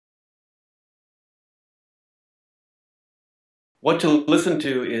what to listen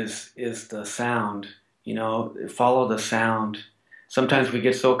to is the sound. Follow the sound. Sometimes we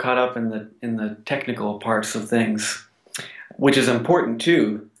get so caught up in the technical parts of things, which is important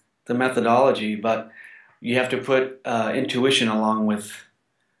too, the methodology, but you have to put intuition along with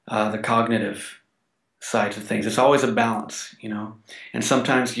the cognitive sides of things. It's always a balance. And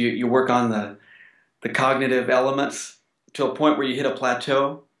sometimes you work on the cognitive elements to a point where you hit a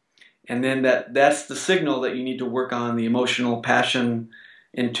plateau, and then that's the signal that you need to work on the emotional, passion,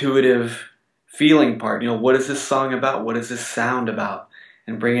 intuitive feeling part. What is this song about? What is this sound about?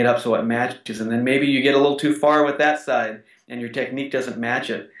 And bring it up so it matches. And then maybe you get a little too far with that side and your technique doesn't match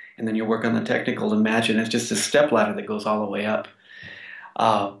it. And then you work on the technical to match it. And it's just a step ladder that goes all the way up.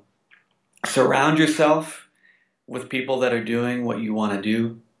 Uh, Surround yourself with people that are doing what you want to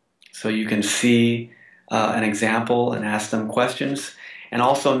do so you can see an example and ask them questions. And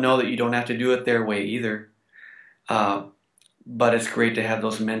also know that you don't have to do it their way either. But it's great to have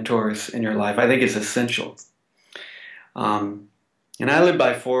those mentors in your life. I think it's essential. And I live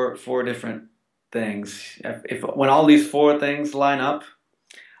by four different things. When all these four things line up,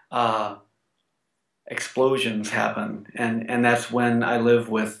 explosions happen, and that's when I live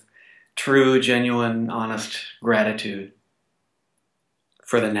with true, genuine, honest gratitude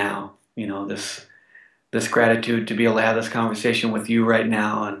for the now. This gratitude to be able to have this conversation with you right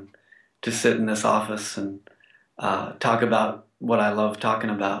now, and to sit in this office and talk about what I love talking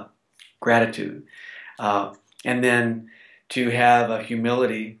about, gratitude. And then to have a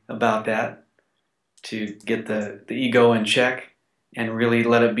humility about that, to get the ego in check and really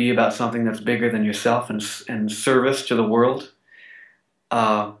let it be about something that's bigger than yourself and service to the world.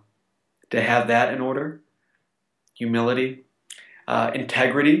 To have that in order, humility,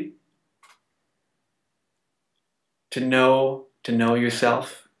 integrity, to know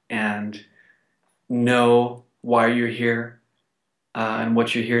yourself and know why you're here and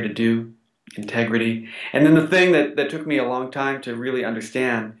what you're here to do, integrity. And then the thing that took me a long time to really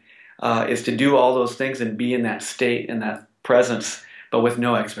understand is to do all those things and be in that state, in that presence, but with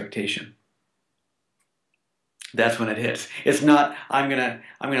no expectation. That's when it hits. It's not I'm gonna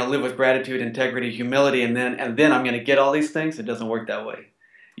live with gratitude, integrity, humility, and then I'm gonna get all these things. It doesn't work that way.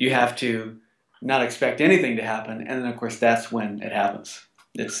 You have to not expect anything to happen, and then of course that's when it happens.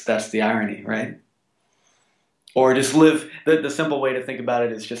 That's the irony, right? Or just live. The simple way to think about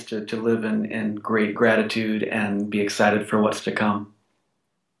it is just to live in great gratitude and be excited for what's to come.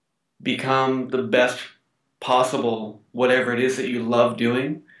 Become the best possible whatever it is that you love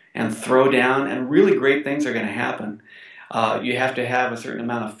doing, and throw down, and really great things are going to happen. You have to have a certain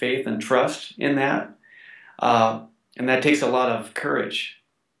amount of faith and trust in that, and that takes a lot of courage.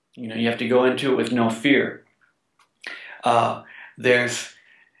 You have to go into it with no fear. I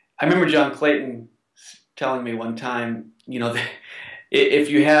remember John Clayton telling me one time, that if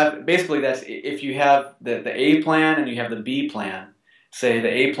you have, basically that's if you have the A plan and you have the B plan. Say the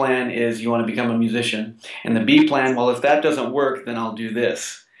A plan is you want to become a musician, and the B plan, well, if that doesn't work, then I'll do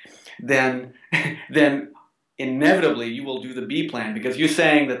this. Then inevitably you will do the B plan because you're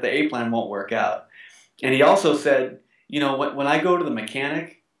saying that the A plan won't work out. And he also said, when I go to the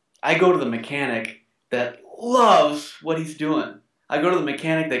mechanic, I go to the mechanic that loves what he's doing. I go to the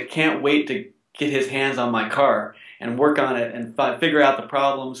mechanic that can't wait to get his hands on my car and work on it and figure out the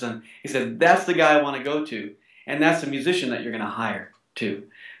problems. And he said, that's the guy I want to go to. And that's the musician that you're going to hire too.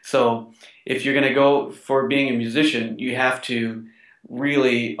 So if you're going to go for being a musician, you have to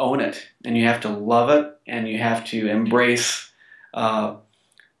really own it, and you have to love it, and you have to embrace, the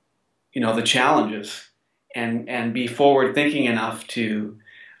challenges, and be forward thinking enough to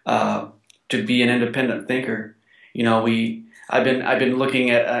be an independent thinker. I've been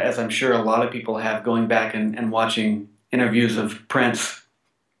looking at, as I'm sure a lot of people have, going back and watching interviews of Prince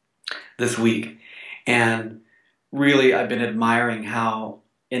this week, and really I've been admiring how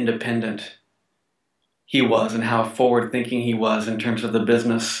independent he was and how forward thinking he was in terms of the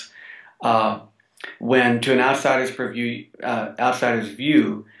business. When to an outsider's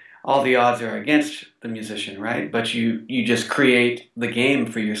view, all the odds are against the musician, right? But you just create the game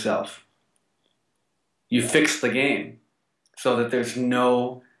for yourself. You fix the game so that there's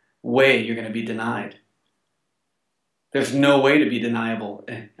no way you're going to be denied. There's no way to be undeniable.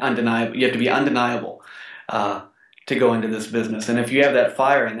 You have to be undeniable to go into this business. And if you have that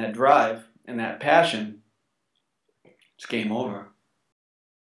fire and that drive and that passion, it's game over.